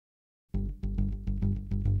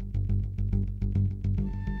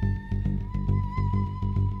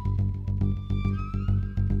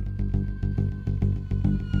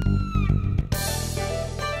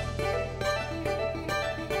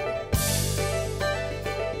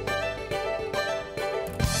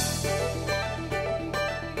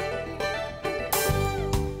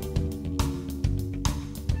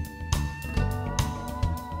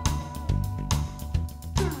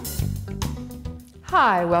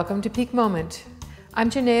Hi, welcome to Peak Moment. I'm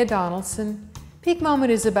Janaea Donaldson. Peak Moment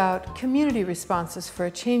is about community responses for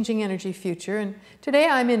a changing energy future, and today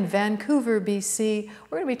I'm in Vancouver, BC.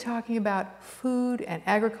 We're going to be talking about food and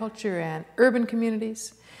agriculture and urban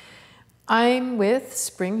communities. I'm with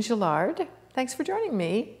Spring Gillard. Thanks for joining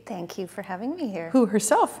me. Thank you for having me here. Who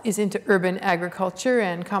herself is into urban agriculture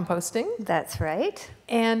and composting. That's right.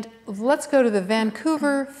 And let's go to the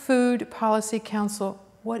Vancouver Food Policy Council.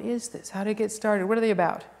 What is this? How did it get started? What are they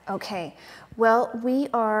about? Okay. Well, we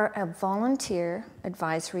are a volunteer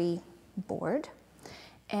advisory board,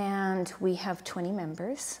 and we have 20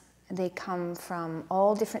 members. They come from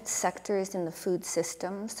all different sectors in the food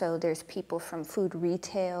system. So there's people from food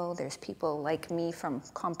retail, there's people like me from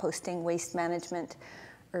composting, waste management,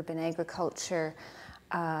 urban agriculture,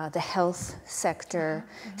 the health sector.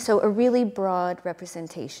 So a really broad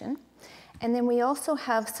representation. And then we also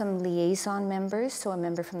have some liaison members, so a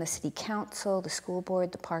member from the city council, the school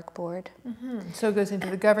board, the park board. So it goes into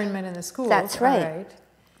the government and the schools. That's right. All right.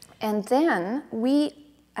 And then we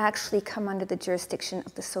actually come under the jurisdiction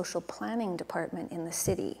of the social planning department in the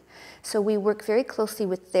city. So we work very closely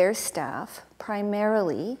with their staff,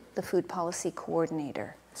 primarily the food policy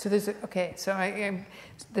coordinator. So there's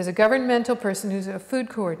there's a governmental person who's a food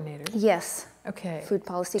coordinator. Yes. Okay. Food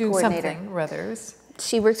policy Do coordinator. Something, others.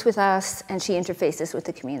 She works with us and she interfaces with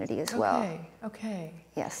the community as well. Okay. Okay.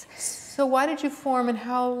 Yes. So why did you form and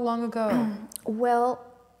how long ago? Well,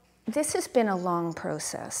 this has been a long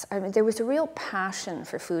process. I mean, there was a real passion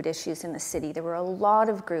for food issues in the city. There were a lot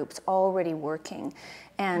of groups already working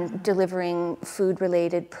and delivering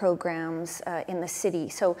food-related programs in the city.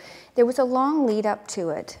 So there was a long lead up to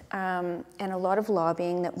it and a lot of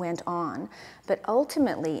lobbying that went on. But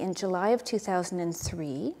ultimately, in July of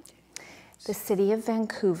 2003, the city of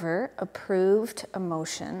Vancouver approved a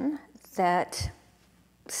motion that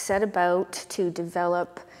set about to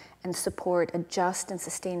develop and support a just and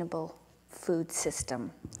sustainable food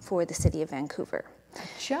system for the city of Vancouver. A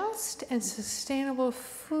just and sustainable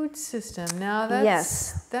food system. Now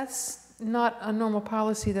that's not a normal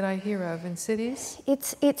policy that I hear of in cities.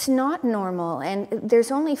 It's not normal, and there's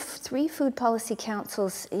only 3 food policy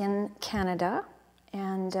councils in Canada,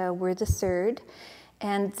 and we're the 3rd.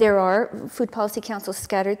 And there are food policy councils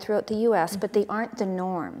scattered throughout the US, but they aren't the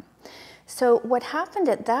norm. So what happened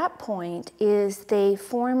at that point is they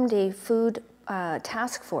formed a food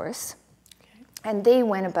task force, and they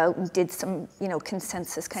went about and did some,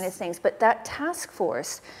 consensus kind of things. But that task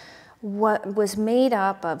force was made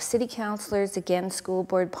up of city councillors, again, school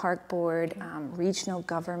board, park board, regional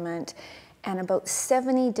government, and about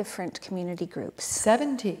 70 different community groups.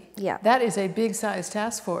 70? Yeah. That is a big size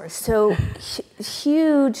task force. So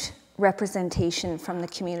huge representation from the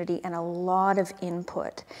community and a lot of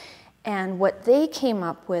input. And what they came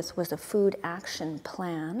up with was a food action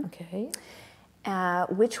plan,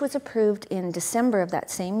 which was approved in December of that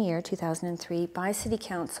same year, 2003, by City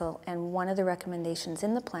Council. And one of the recommendations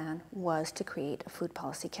in the plan was to create a food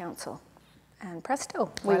policy council. And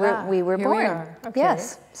presto, we were Here born. We are. Okay.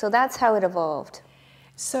 Yes, so that's how it evolved.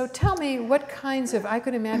 So tell me what kinds of, I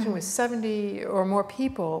could imagine with 70 or more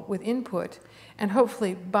people with input and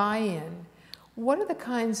hopefully buy-in, what are the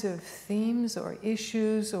kinds of themes or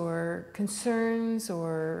issues or concerns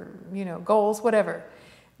or, goals, whatever,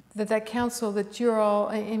 that council that you're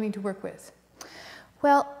all aiming to work with?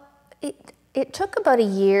 Well, it took about a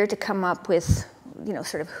year to come up with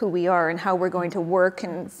sort of who we are and how we're going to work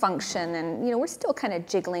and function. And, we're still kind of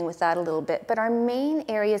jiggling with that a little bit. But our main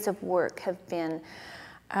areas of work have been,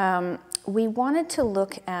 we wanted to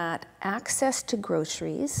look at access to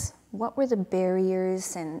groceries. What were the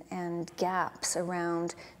barriers and gaps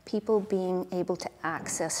around people being able to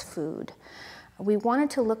access food? We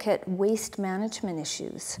wanted to look at waste management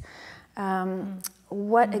issues.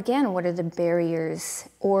 What are the barriers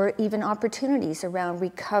or even opportunities around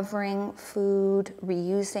recovering food,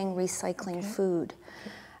 reusing, recycling food?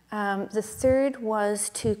 The 3rd was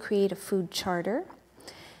to create a food charter,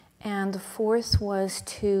 and the 4th was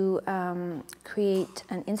to create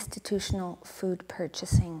an institutional food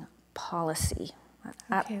purchasing policy.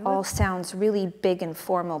 That all sounds really big and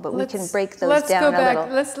formal, but we can break those down a little.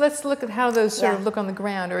 Let's look at how those sort of look on the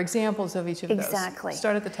ground, or examples of each of those. Exactly.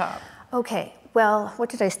 Start at the top. Okay. Well, what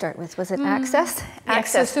did I start with? Was it access?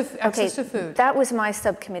 Access to food. That was my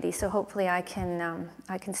subcommittee, so hopefully I can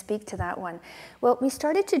speak to that one. Well, we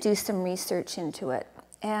started to do some research into it,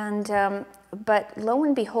 and but lo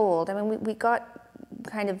and behold, I mean, we got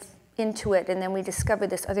kind of into it, and then we discovered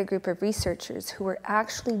this other group of researchers who were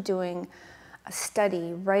actually doing a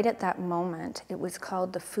study right at that moment. It was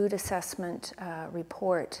called the Food Assessment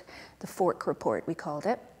Report, the FORK report, we called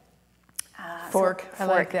it. Fork. I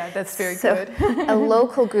like that. That's very good. A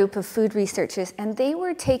local group of food researchers, and they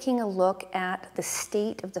were taking a look at the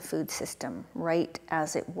state of the food system right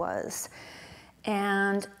as it was.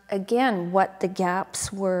 And again, what the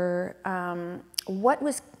gaps were, what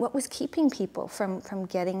was keeping people from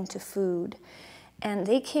getting to food. And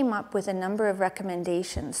they came up with a number of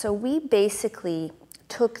recommendations. So we basically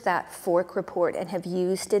took that Fork report and have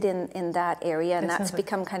used it in that area, and that's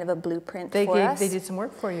become kind of a blueprint for us. They did some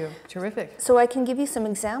work for you. Terrific. So I can give you some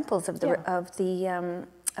examples of the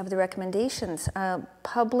recommendations.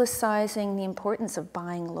 Publicizing the importance of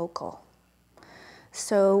buying local.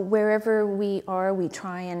 So wherever we are, we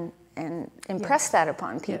try and impress that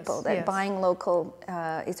upon people, that buying local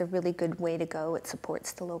is a really good way to go. It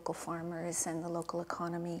supports the local farmers and the local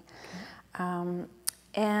economy.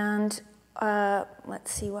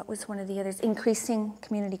 Let's see, what was one of the others? Increasing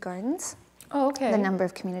community gardens. Oh, okay. The number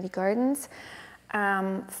of community gardens.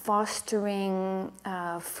 Fostering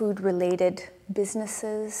food-related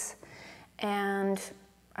businesses. And,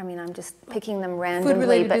 I mean, I'm just picking them randomly.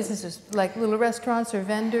 Food-related businesses, like little restaurants or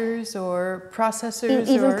vendors or processors?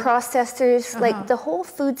 Even processors, like the whole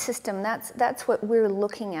food system, that's what we're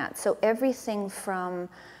looking at. So everything from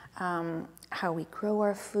how we grow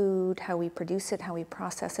our food, how we produce it, how we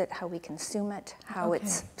process it, how we consume it, how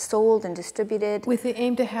it's sold and distributed. With the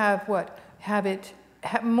aim to have what? Have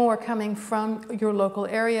more coming from your local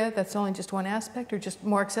area, that's only just one aspect, or just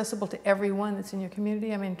more accessible to everyone that's in your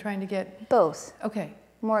community? I mean, trying to get... Both. Okay.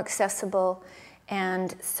 More accessible,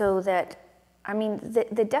 and so that, I mean,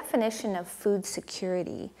 the definition of food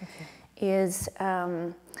security is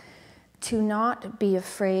to not be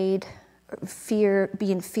afraid,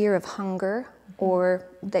 be in fear of hunger, or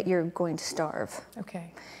that you're going to starve.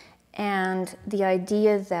 Okay. And the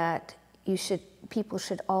idea that people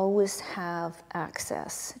should always have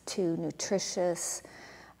access to nutritious,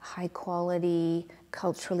 high quality,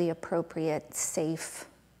 culturally appropriate, safe,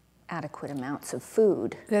 adequate amounts of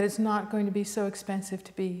food. That it's not going to be so expensive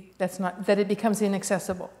to be, that it becomes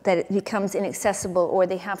inaccessible. That it becomes inaccessible, or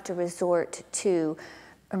they have to resort to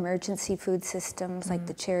emergency food systems like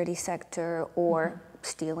the charity sector, or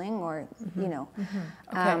stealing, or, you know,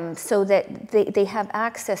 so that they have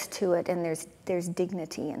access to it, and there's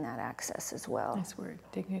dignity in that access as well. Nice word,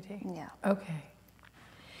 dignity. Yeah. Okay.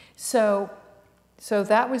 So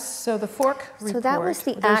that was the Fork report. So that was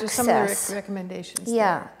the Those access. Are some of the recommendations.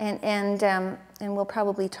 Yeah, and we'll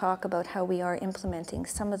probably talk about how we are implementing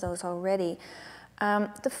some of those already.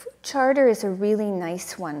 The food charter is a really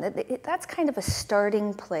nice one. That's kind of a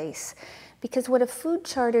starting place, because what a food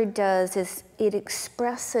charter does is it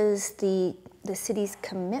expresses the city's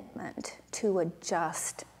commitment to a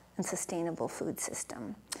just and sustainable food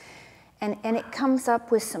system. And it comes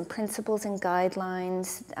up with some principles and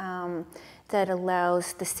guidelines that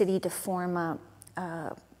allows the city to form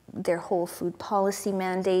their whole food policy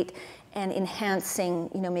mandate, and enhancing,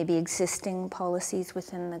 maybe existing policies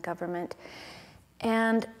within the government.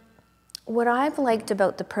 And what I've liked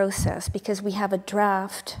about the process, because we have a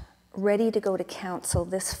draft ready to go to council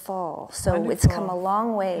this fall, so Wonderful. It's come a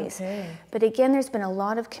long ways. Okay. But again, there's been a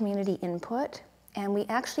lot of community input, and we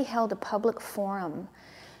actually held a public forum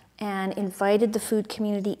and invited the food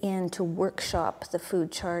community in to workshop the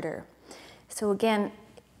food charter. So again,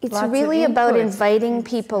 it's really about inviting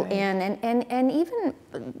people in, and even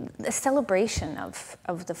a celebration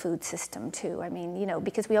of the food system too. I mean,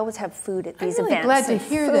 because we always have food at these events. I'm really glad to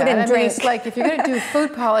hear that. I mean, it's like, if you're going to do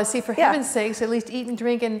food policy, for heaven's sakes, at least eat and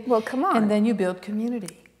drink, and come on. And then you build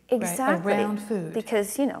community. Exactly. Around food. Because,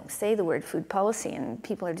 say the word food policy and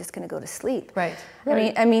people are just going to go to sleep. Right.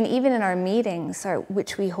 I mean, even in our meetings,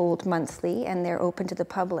 which we hold monthly and they're open to the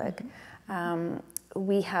public,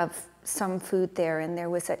 we have some food there, and there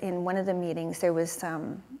was in one of the meetings there was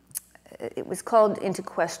it was called into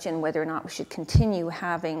question whether or not we should continue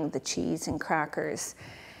having the cheese and crackers,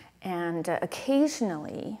 and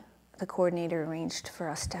occasionally the coordinator arranged for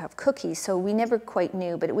us to have cookies, so we never quite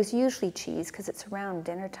knew, but it was usually cheese because it's around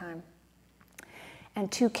dinner time.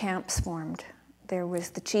 And two camps formed. There was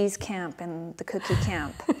the cheese camp and the cookie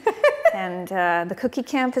camp. And the cookie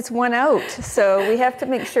camp is one out, so we have to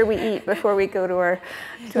make sure we eat before we go to our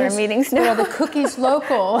meetings now. Well, the cookies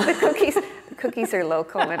local. The cookies are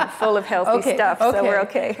local and full of healthy stuff, so we're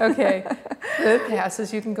okay. Okay, it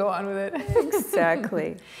passes. You can go on with it.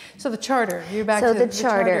 Exactly. So the charter. You're back to the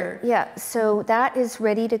charter. Yeah. So that is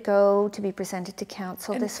ready to go to be presented to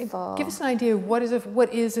council this fall. Give us an idea. What is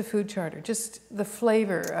a food charter? Just the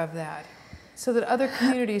flavor of that, so that other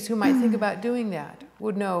communities who might think about doing that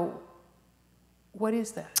would know. What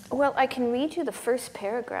is that? Well, I can read you the first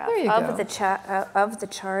paragraph of the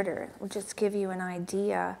charter. It will just give you an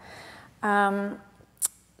idea. The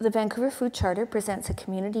Vancouver Food Charter presents a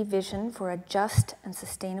community vision for a just and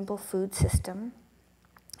sustainable food system.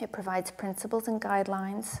 It provides principles and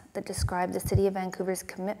guidelines that describe the City of Vancouver's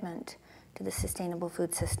commitment to the sustainable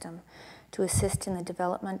food system, to assist in the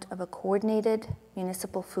development of a coordinated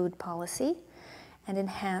municipal food policy and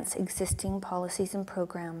enhance existing policies and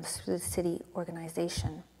programs through the city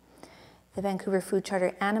organization. The Vancouver Food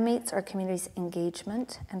Charter animates our community's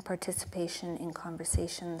engagement and participation in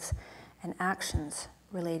conversations and actions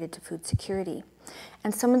related to food security.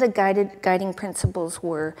 And some of the guiding principles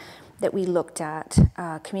were that we looked at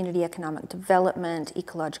community economic development,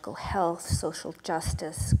 ecological health, social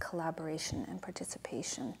justice, collaboration, and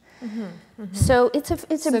participation. So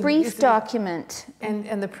it's a brief document.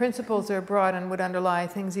 And the principles are broad and would underlie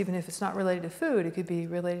things even if it's not related to food. It could be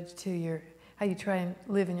related to how you try and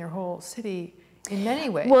live in your whole city in many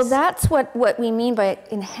ways. Well, that's what we mean by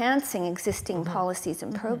enhancing existing policies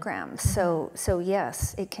and programs. So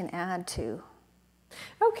yes, it can add to.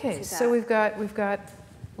 Okay, so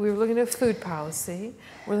we were looking at food policy.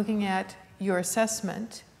 We're looking at your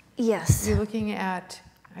assessment. Yes. You're looking at,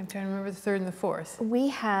 I'm trying to remember the third and the fourth. We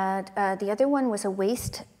had, the other one was a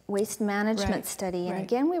waste management study. And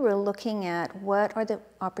again, we were looking at what are the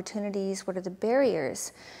opportunities, what are the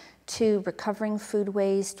barriers to recovering food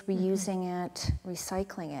waste, reusing it,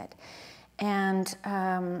 recycling it. And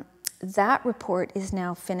that report is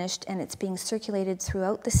now finished and it's being circulated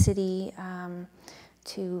throughout the city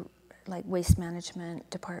to like waste management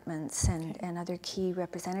departments and other key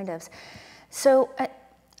representatives. So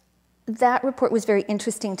that report was very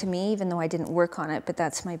interesting to me, even though I didn't work on it, but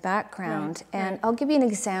that's my background. And I'll give you an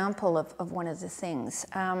example of one of the things.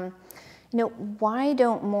 Why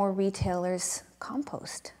don't more retailers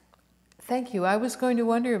compost? Thank you. I was going to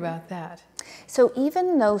wonder about that. So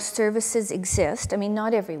even though services exist, I mean,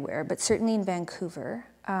 not everywhere, but certainly in Vancouver,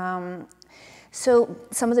 so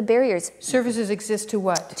some of the barriers. Services exist to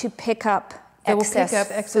what? To pick up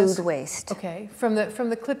excess food waste. Okay, from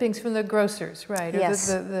the clippings from the grocers, right? Yes.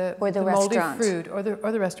 Or the moldy restaurant. food, or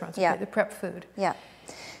the restaurants. Okay, the prep food. Yeah.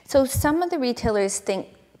 So some of the retailers think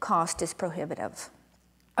cost is prohibitive.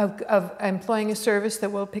 Of employing a service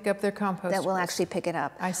that will pick up their compost. That will actually pick it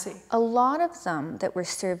up. I see. A lot of them that were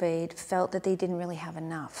surveyed felt that they didn't really have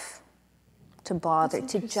enough to bother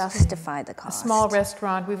to justify the cost. A small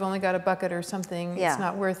restaurant, we've only got a bucket or something. Yeah. It's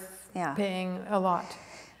not worth paying a lot.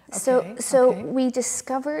 Okay. So we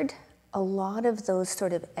discovered a lot of those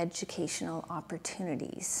sort of educational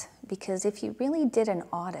opportunities, because if you really did an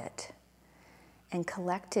audit and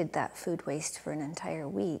collected that food waste for an entire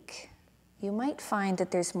week, you might find that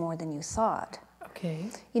there's more than you thought. Okay.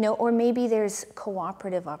 Or maybe there's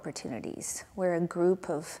cooperative opportunities where a group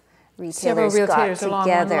of retailers several retailers got along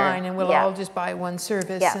together. one line and we'll all just buy one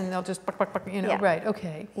service and they'll just right,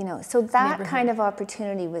 okay. So that kind of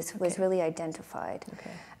opportunity was really identified.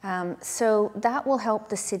 Okay. So that will help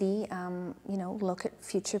the city, look at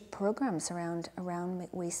future programs around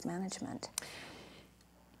waste management.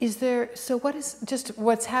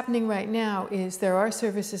 What's happening right now is there are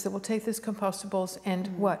services that will take these compostables and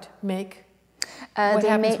what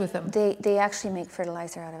happens with them? They actually make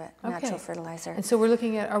fertilizer out of it, natural fertilizer. And so we're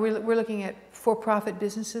looking at for-profit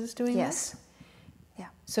businesses doing this? Yeah.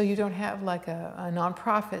 So you don't have like a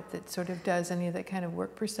nonprofit that sort of does any of that kind of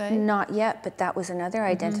work per se? Not yet, but that was another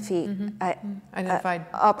identified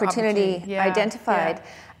opportunity identified.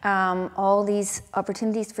 Yeah. All these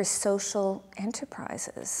opportunities for social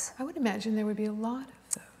enterprises. I would imagine there would be a lot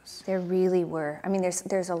of those. There really were. I mean,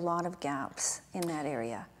 there's a lot of gaps in that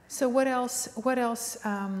area. So what else?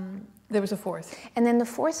 There was a fourth. And then the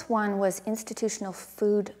fourth one was institutional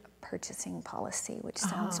food purchasing policy, which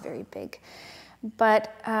sounds very big.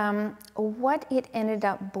 But what it ended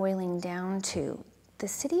up boiling down to, the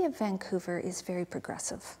city of Vancouver is very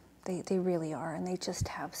progressive. They really are, and they just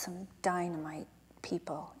have some dynamite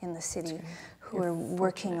people in the city who are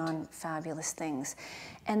working on fabulous things.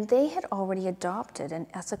 And they had already adopted an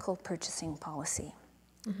ethical purchasing policy.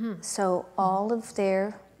 So all of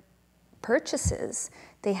their purchases,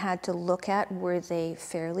 they had to look at, were they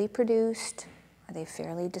fairly produced? Are they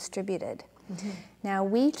fairly distributed? Now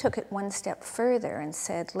we took it one step further and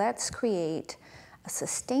said, let's create a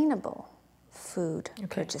sustainable food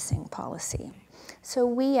purchasing policy. So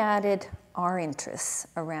we added our interests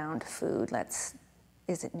around food.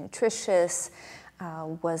 Is it nutritious?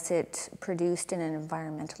 Was it produced in an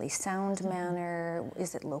environmentally sound manner?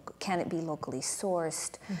 Is it can it be locally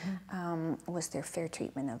sourced? Was there fair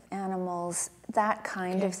treatment of animals? That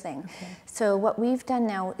kind of thing. So what we've done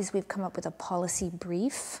now is we've come up with a policy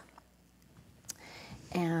brief,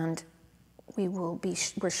 and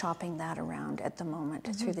we're shopping that around at the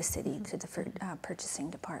moment through the city, to the purchasing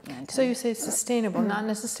department. So you say sustainable, not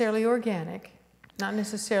necessarily organic, not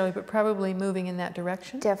necessarily, but probably moving in that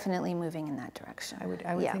direction? Definitely moving in that direction. I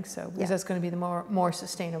would think so, because that's going to be the more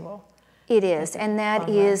sustainable. It is, and that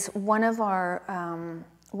is one of our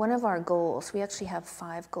goals. We actually have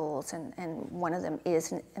 5 goals, and one of them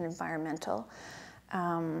is an environmental.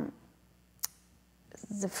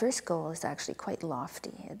 The first goal is actually quite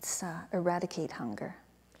lofty. It's eradicate hunger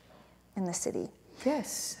in the city.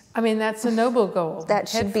 Yes, I mean, that's a noble goal. That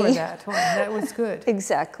should Head be. for that one. That was good.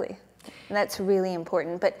 Exactly. And that's really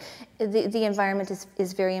important. But the environment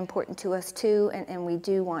is very important to us too, and we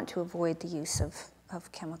do want to avoid the use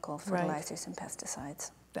of chemical fertilizers and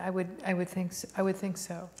pesticides. I would think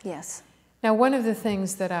so. Yes. Now, one of the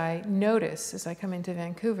things that I notice as I come into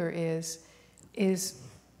Vancouver is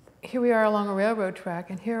here we are along a railroad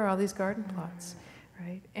track, and here are all these garden plots,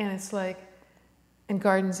 right? And it's like, and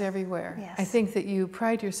gardens everywhere. Yes. I think that you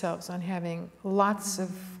pride yourselves on having lots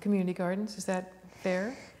of community gardens. Is that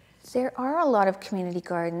fair? There are a lot of community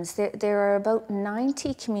gardens. There are about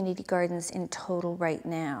 90 community gardens in total right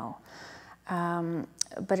now,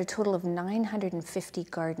 but a total of 950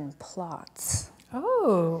 garden plots.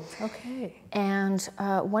 Oh, okay. And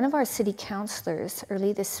one of our city councillors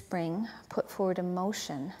early this spring put forward a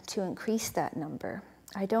motion to increase that number.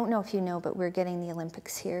 I don't know if you know, but we're getting the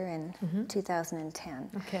Olympics here in 2010.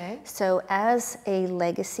 Okay. So as a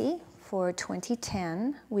legacy for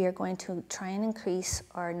 2010, we are going to try and increase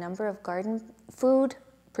our number of food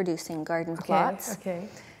producing garden plots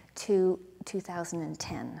to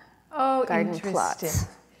 2010 garden plots.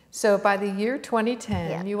 So by the year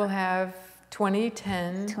 2010, you will have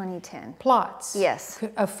 2010 plots. Yes.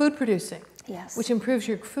 Of food producing. Yes. Which improves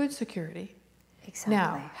your food security. Exactly.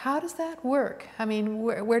 Now, how does that work? I mean,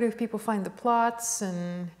 where do people find the plots,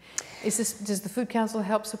 and does the Food Council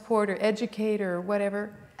help support or educate or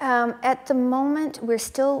whatever? At the moment, we're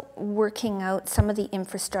still working out some of the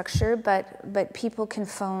infrastructure, but people can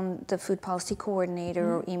phone the food policy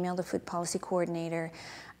coordinator or email the food policy coordinator.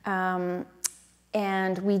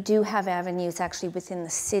 And we do have avenues actually within the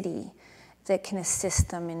city that can assist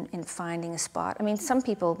them in finding a spot. I mean, some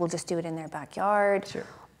people will just do it in their backyard,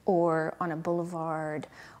 or on a boulevard,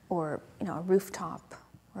 or a rooftop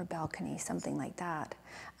or a balcony, something like that.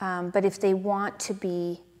 But if they want to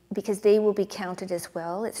be, because they will be counted as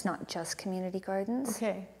well, it's not just community gardens.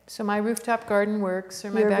 Okay, so my rooftop garden works, or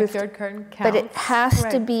my backyard garden counts. But it has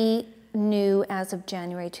to be new as of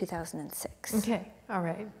January 2006. Okay, all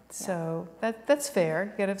right. So that's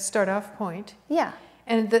fair. You got to start off point. Yeah.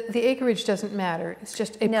 And the acreage doesn't matter. It's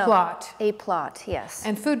just a plot. A plot, yes.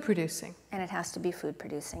 And food producing. And it has to be food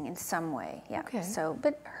producing in some way. Yeah. Okay. So,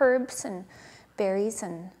 but herbs and berries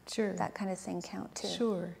and that kind of thing count too.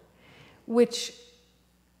 Sure. Which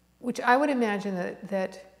I would imagine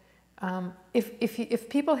that if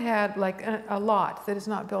people had like a lot that is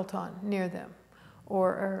not built on near them,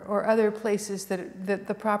 or other places that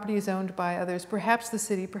the property is owned by others, perhaps the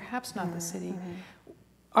city, perhaps not the city.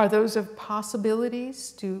 Are those of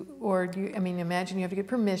possibilities? Or do you, I mean, imagine you have to get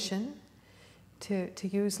permission to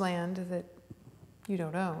use land that you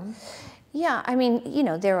don't own. Yeah, I mean,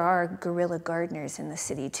 there are guerrilla gardeners in the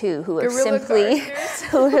city too, who have simply,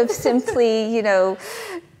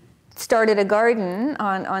 started a garden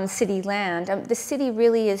on city land. The city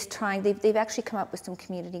really is trying. They've actually come up with some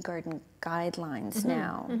community garden guidelines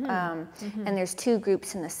now, and there's 2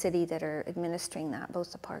 groups in the city that are administering that,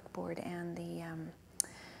 both the park board and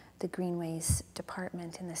the greenways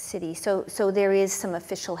department in the city. So there is some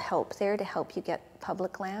official help there to help you get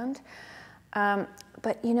public land.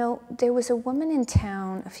 But there was a woman in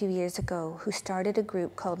town a few years ago who started a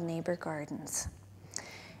group called Neighbor Gardens.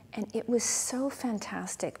 And it was so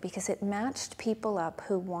fantastic because it matched people up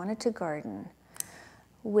who wanted to garden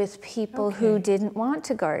with people who didn't want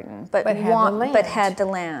to garden, but had the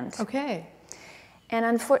land. Okay.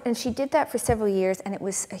 And she did that for several years, and it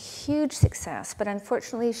was a huge success. But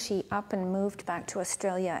unfortunately, she up and moved back to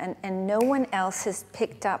Australia, and no one else has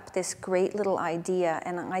picked up this great little idea.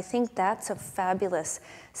 And I think that's a fabulous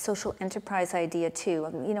social enterprise idea too.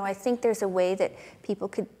 I think there's a way that people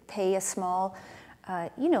could pay a small,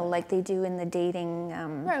 like they do in the dating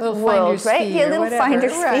world, right? Yeah, a little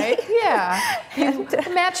finder's fee. Right, yeah.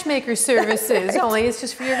 Matchmaker services, only it's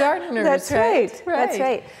just for your gardeners. That's right. That's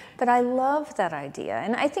right. But I love that idea,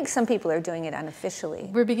 and I think some people are doing it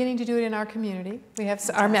unofficially. We're beginning to do it in our community. We have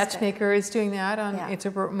our matchmaker is doing that it's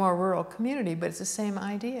a more rural community, but it's the same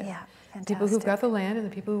idea. Yeah, fantastic. People who've got the land and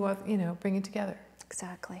the people who want, bring it together.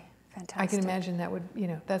 Exactly, fantastic. I can imagine that would,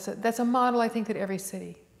 that's a model I think that every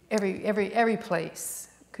city, every place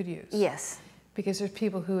could use. Yes. Because there's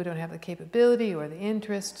people who don't have the capability or the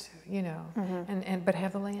interest, you know, but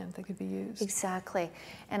have the land that could be used. Exactly.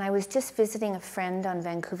 And I was just visiting a friend on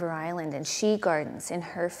Vancouver Island, and she gardens in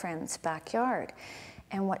her friend's backyard.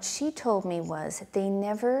 And what she told me was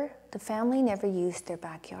the family never used their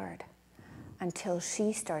backyard until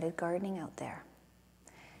she started gardening out there.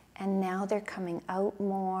 And now they're coming out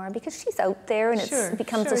more because she's out there, and it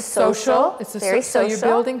becomes a social, very social. So you're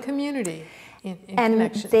building community in and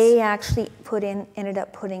connections. They actually ended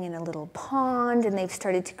up putting in a little pond, and they've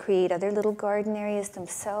started to create other little garden areas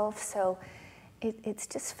themselves. So it's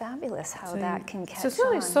just fabulous how that can catch on. So it's not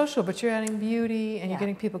only social, but you're adding beauty, and you're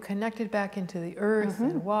getting people connected back into the earth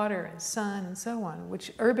and water and sun and so on,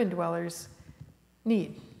 which urban dwellers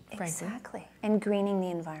need. Frankly. Exactly. And greening the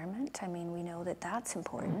environment. I mean, we know that that's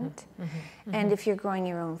important. And if you're growing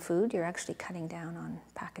your own food, you're actually cutting down on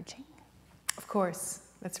packaging. Of course,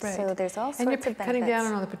 that's right. So there's all sorts of benefits. And you're cutting down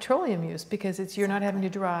on all the petroleum use because you're not having to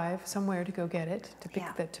drive somewhere to go get it, to pick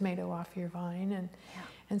that tomato off your vine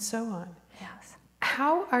and so on. Yes.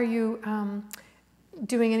 How are you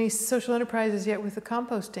doing any social enterprises yet with the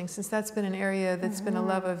composting, since that's been an area that's been a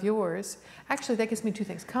love of yours? Actually, that gives me two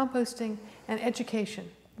things, composting and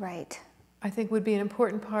education. Right. I think would be an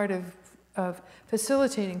important part of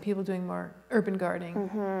facilitating people doing more urban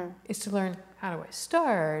gardening is to learn, how do I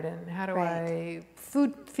start, and how do I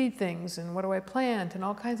feed things, and what do I plant, and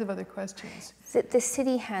all kinds of other questions. The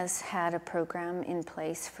city has had a program in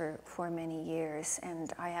place for many years,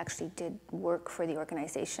 and I actually did work for the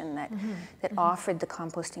organization that offered the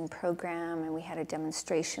composting program, and we had a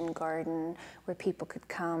demonstration garden where people could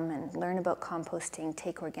come and learn about composting,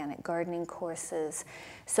 take organic gardening courses.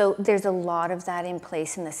 So there's a lot of that in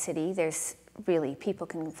place in the city. There's really, people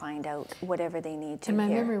can find out whatever they need to. And my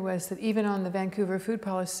memory was that even on the Vancouver Food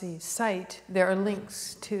Policy site, there are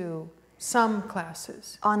links to some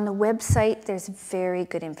classes. On the website, there's very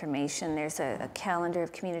good information. There's a calendar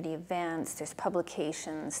of community events, there's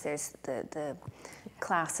publications, there's the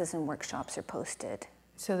classes and workshops are posted.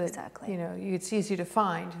 So that, you know, it's easy to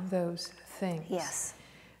find those things. Yes.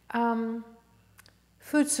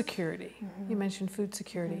 Food security. You mentioned food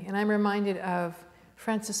security. And I'm reminded of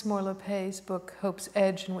Francis Moore Lopez's book, Hope's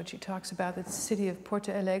Edge, in which he talks about the city of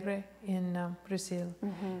Porto Alegre in Brazil,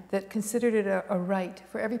 that considered it a right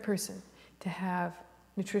for every person to have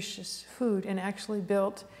nutritious food, and actually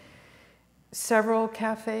built several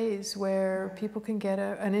cafes where people can get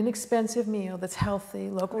an inexpensive meal that's healthy,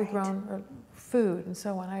 locally grown food, and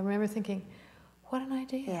so on. I remember thinking, what an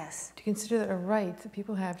idea. Yes. To consider that a right that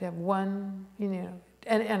people have to have one, you know,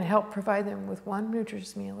 and help provide them with one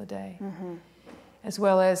nutritious meal a day. As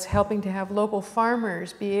well as helping to have local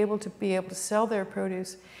farmers be able to sell their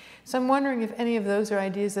produce. So I'm wondering if any of those are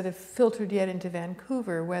ideas that have filtered yet into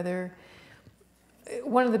Vancouver, whether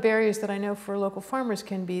one of the barriers that I know for local farmers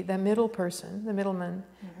can be the middle person, the middleman,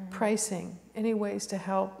 pricing, any ways to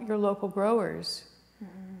help your local growers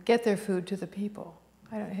get their food to the people.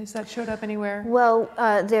 Has that showed up anywhere? Well,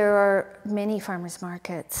 there are many farmers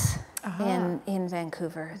markets in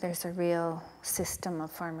Vancouver. There's a real system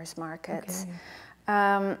of farmers markets.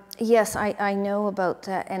 Yes, I know about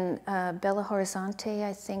that, and Belo Horizonte,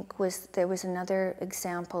 I think, there was another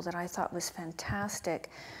example that I thought was fantastic,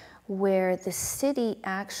 where the city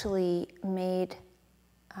actually made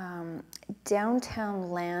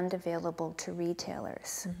downtown land available to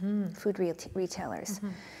retailers, food retailers,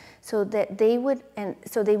 so that they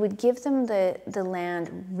would give them the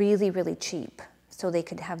land really, really cheap, so they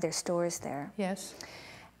could have their stores there. Yes.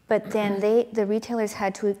 But then the retailers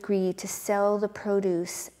had to agree to sell the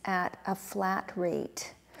produce at a flat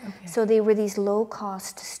rate. So they were these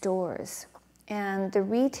low-cost stores. And the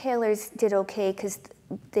retailers did okay because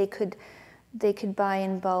they could buy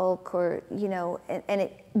in bulk, or, you know, and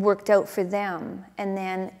it worked out for them. And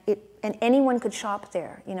then and anyone could shop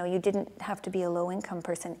there. You know, you didn't have to be a low-income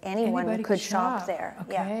person. Anyone could shop there.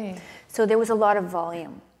 Yeah. So there was a lot of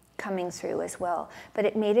volume coming through as well. But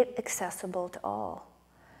it made it accessible to all.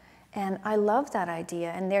 And I love that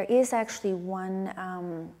idea. And there is actually one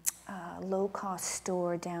low-cost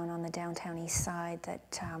store down on the downtown east side that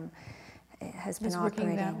has been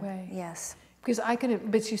operating that way. Yes. Because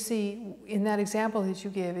but you see, in that example that you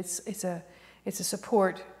give, it's a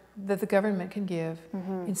support that the government can give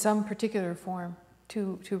in some particular form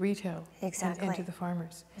to retail and to the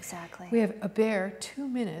farmers. Exactly. We have a bare 2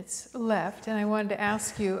 minutes left, and I wanted to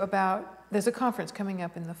ask you about, there's a conference coming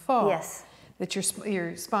up in the fall. Yes. That you're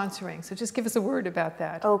sponsoring. So just give us a word about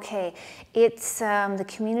that. Okay. It's the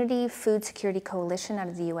Community Food Security Coalition out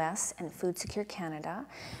of the US and Food Secure Canada.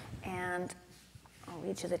 And I'll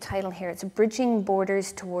read you the title here. It's Bridging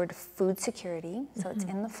Borders Toward Food Security, so it's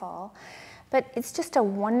in the fall. But it's just a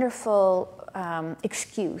wonderful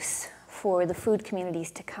excuse for the food communities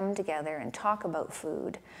to come together and talk about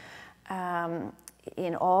food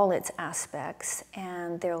in all its aspects.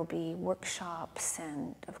 And there'll be workshops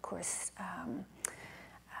and, of course,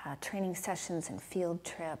 training sessions and field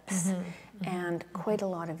trips, and quite a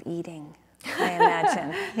lot of eating, I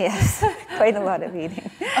imagine. Yes, quite a lot of eating.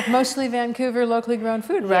 Mostly Vancouver locally grown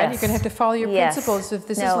food, right? Yes. You're going to have to follow your principles if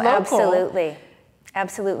this is local. Absolutely.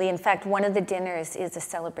 Absolutely. In fact, one of the dinners is a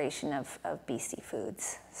celebration of BC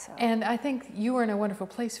foods. So. And I think you are in a wonderful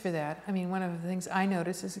place for that. I mean, one of the things I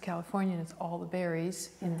notice as a Californian is all the berries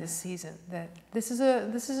in this season. That this is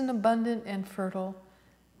an abundant and fertile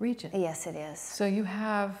region. Yes, it is. So you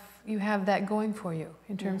have that going for you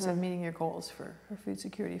in terms of meeting your goals for food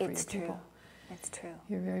security for your people. It's true.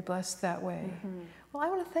 You're very blessed that way. Well, I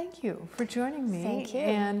want to thank you for joining me. Thank you.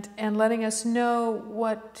 And letting us know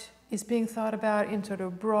what is being thought about in sort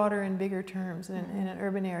of broader and bigger terms in an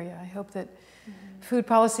urban area. I hope that food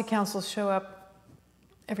policy councils show up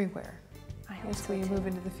everywhere as we move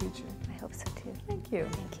into the future. I hope so too. Thank you.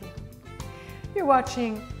 Thank you. You're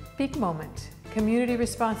watching Peak Moment, Community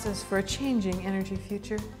Responses for a Changing Energy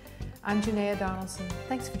Future. I'm Janaea Donaldson.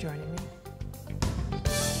 Thanks for joining me.